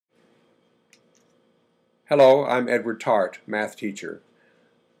Hello, I'm Edward Tarte, math teacher.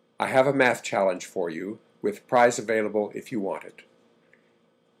 I have a math challenge for you with prize available if you want it.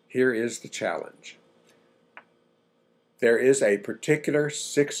 Here is the challenge. There is a particular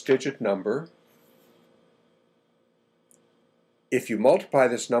 6-digit number. If you multiply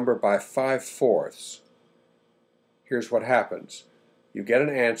this number by 5/4, here's what happens. You get an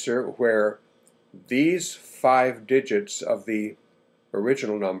answer where these 5 digits of the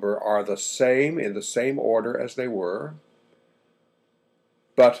original number are the same in the same order as they were,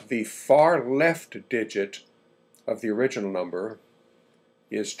 but the far left digit of the original number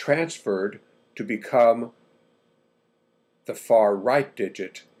is transferred to become the far right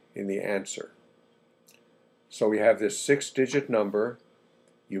digit in the answer. So we have this 6-digit number,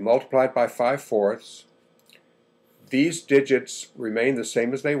 you multiply it by 5/4, these digits remain the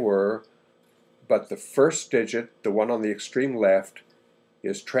same as they were, but the first digit, the one on the extreme left,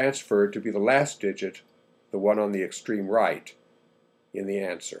 is transferred to be the last digit, the one on the extreme right, in the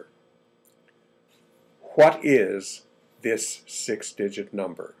answer. What is this 6-digit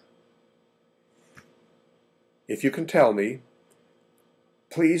number? If you can tell me,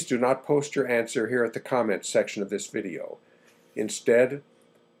 please do not post your answer here at the comments section of this video. Instead,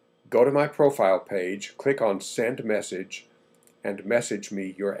 go to my profile page, click on Send Message, and message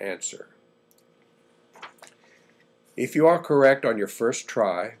me your answer. If you are correct on your first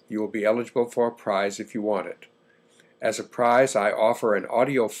try, you will be eligible for a prize if you want it. As a prize, I offer an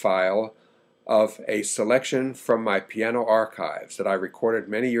audio file of a selection from my piano archives that I recorded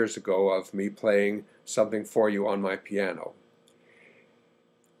many years ago of me playing something for you on my piano.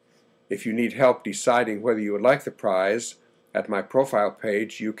 If you need help deciding whether you would like the prize, at my profile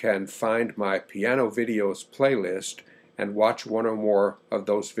page you can find my piano videos playlist and watch one or more of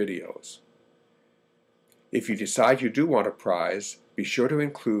those videos. If you decide you do want a prize, be sure to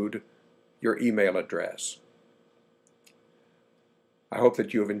include your email address. I hope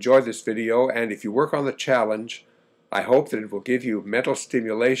that you have enjoyed this video, and if you work on the challenge, I hope that it will give you mental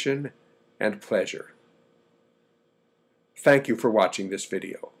stimulation and pleasure. Thank you for watching this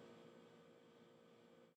video.